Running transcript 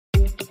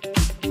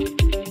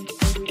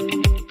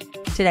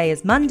Today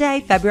is Monday,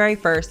 February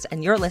 1st,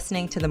 and you're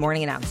listening to The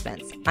Morning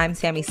Announcements. I'm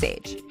Sammy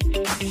Sage.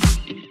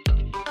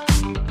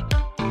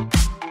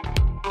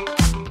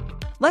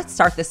 Let's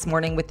start this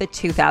morning with the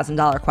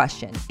 $2,000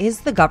 question.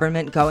 Is the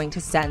government going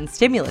to send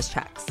stimulus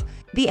checks?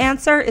 The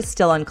answer is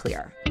still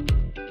unclear.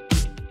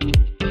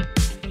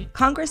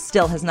 Congress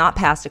still has not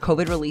passed a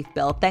COVID relief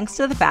bill thanks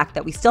to the fact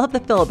that we still have the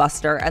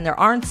filibuster and there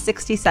aren't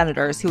 60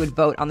 senators who would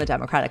vote on the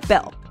Democratic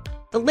bill.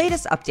 The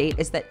latest update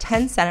is that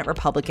 10 Senate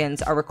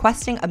Republicans are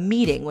requesting a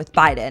meeting with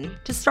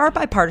Biden to start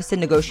bipartisan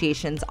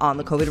negotiations on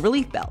the COVID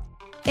relief bill.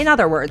 In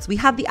other words, we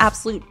have the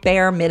absolute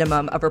bare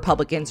minimum of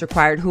Republicans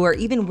required who are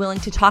even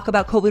willing to talk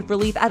about COVID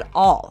relief at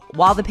all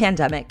while the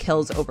pandemic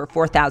kills over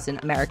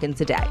 4,000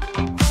 Americans a day.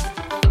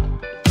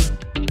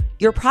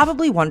 You're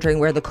probably wondering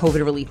where the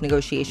COVID relief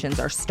negotiations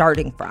are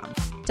starting from.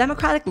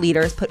 Democratic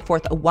leaders put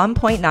forth a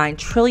 $1.9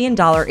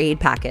 trillion aid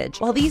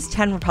package, while these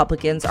 10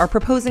 Republicans are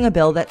proposing a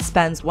bill that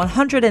spends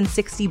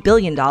 $160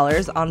 billion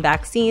on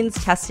vaccines,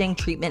 testing,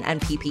 treatment,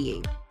 and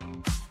PPE.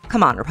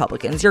 Come on,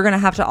 Republicans, you're going to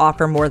have to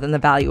offer more than the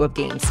value of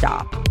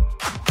GameStop.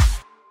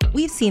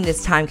 We've seen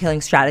this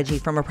time-killing strategy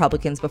from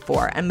Republicans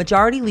before, and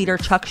Majority Leader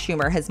Chuck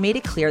Schumer has made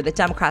it clear that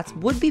Democrats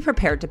would be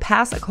prepared to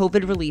pass a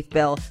COVID relief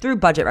bill through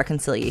budget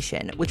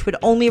reconciliation, which would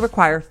only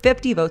require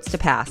 50 votes to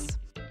pass.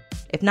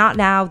 If not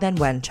now, then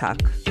when, Chuck?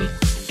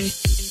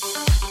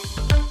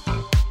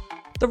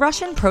 The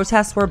Russian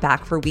protests were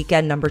back for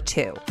weekend number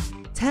 2.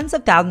 Tens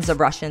of thousands of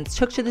Russians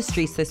took to the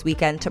streets this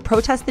weekend to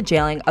protest the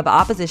jailing of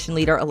opposition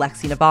leader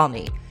Alexei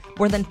Navalny.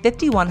 More than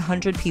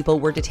 5,100 people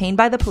were detained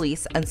by the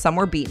police and some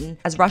were beaten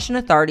as Russian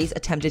authorities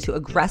attempted to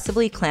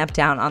aggressively clamp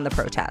down on the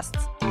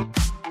protests.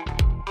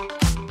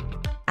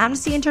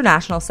 Amnesty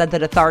International said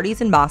that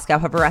authorities in Moscow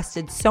have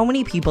arrested so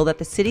many people that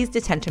the city's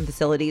detention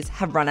facilities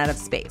have run out of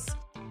space.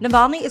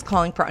 Navalny is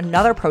calling for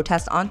another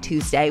protest on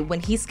Tuesday when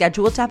he's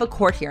scheduled to have a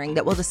court hearing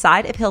that will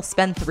decide if he'll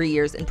spend 3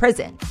 years in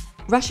prison.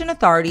 Russian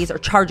authorities are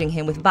charging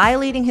him with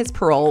violating his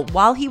parole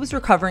while he was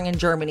recovering in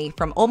Germany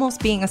from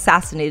almost being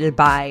assassinated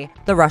by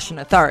the Russian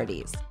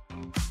authorities.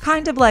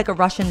 Kind of like a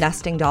Russian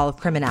nesting doll of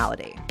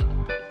criminality.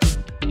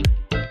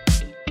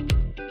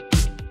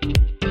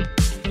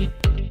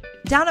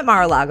 Down at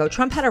Mar-a-Lago,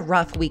 Trump had a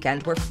rough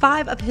weekend where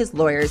 5 of his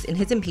lawyers in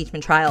his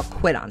impeachment trial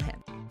quit on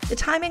him. The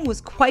timing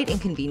was quite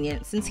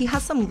inconvenient since he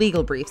has some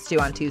legal briefs due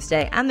on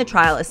Tuesday and the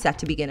trial is set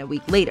to begin a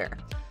week later.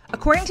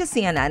 According to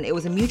CNN, it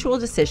was a mutual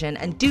decision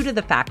and due to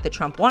the fact that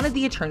Trump wanted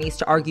the attorneys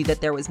to argue that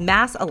there was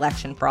mass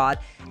election fraud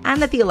and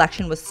that the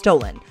election was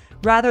stolen,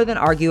 rather than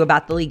argue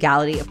about the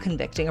legality of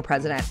convicting a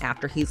president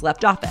after he's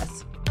left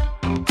office.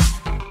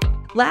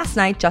 Last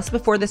night, just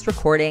before this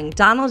recording,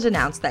 Donald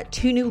announced that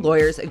 2 new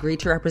lawyers agreed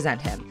to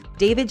represent him,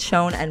 David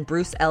Schoen and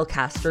Bruce L.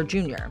 Castor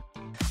Jr.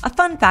 A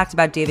fun fact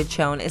about David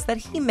Schoen is that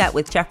he met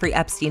with Jeffrey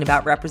Epstein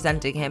about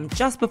representing him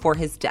just before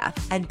his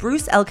death, and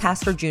Bruce L.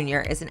 Castor Jr.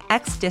 is an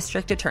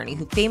ex-district attorney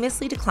who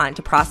famously declined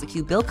to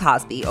prosecute Bill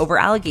Cosby over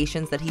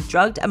allegations that he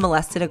drugged and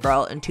molested a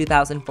girl in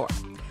 2004.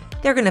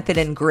 They're going to fit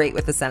in great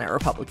with the Senate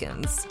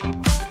Republicans.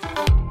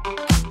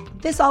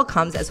 This all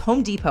comes as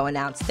Home Depot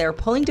announced they're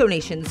pulling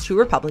donations to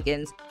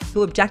Republicans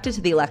who objected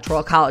to the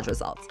Electoral College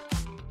results.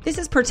 This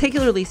is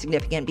particularly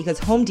significant because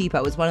Home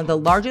Depot is one of the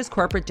largest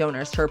corporate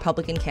donors to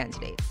Republican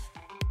candidates.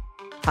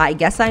 I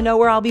guess I know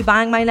where I'll be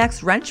buying my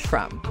next wrench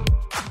from.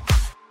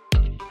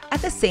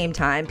 At the same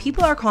time,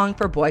 people are calling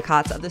for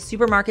boycotts of the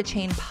supermarket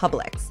chain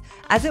Publix,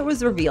 as it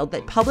was revealed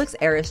that Publix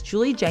heiress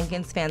Julie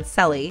Jenkins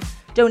Fancelli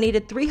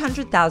donated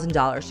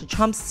 $300,000 to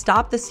Trump's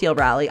Stop the Steal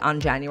rally on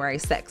January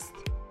 6th.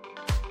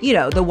 You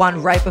know, the one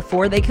right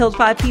before they killed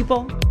 5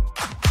 people?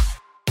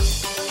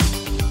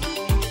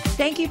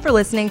 Thank you for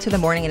listening to The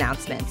Morning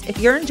Announcements. If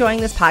you're enjoying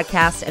this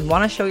podcast and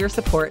want to show your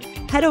support,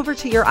 head over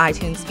to your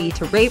iTunes feed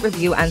to rate,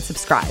 review, and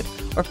subscribe,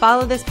 or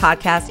follow this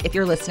podcast if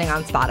you're listening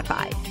on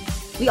Spotify.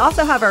 We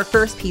also have our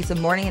first piece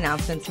of Morning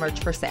Announcements merch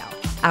for sale.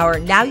 Our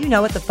Now You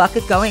Know What the Fuck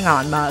is Going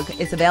On mug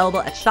is available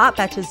at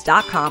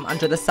shopbetches.com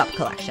under the sub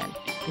collection.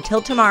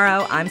 Until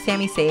tomorrow, I'm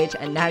Sammy Sage,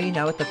 and now you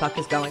know what the fuck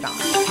is going on.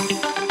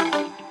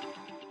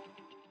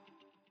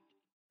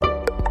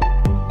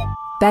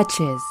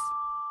 Betches.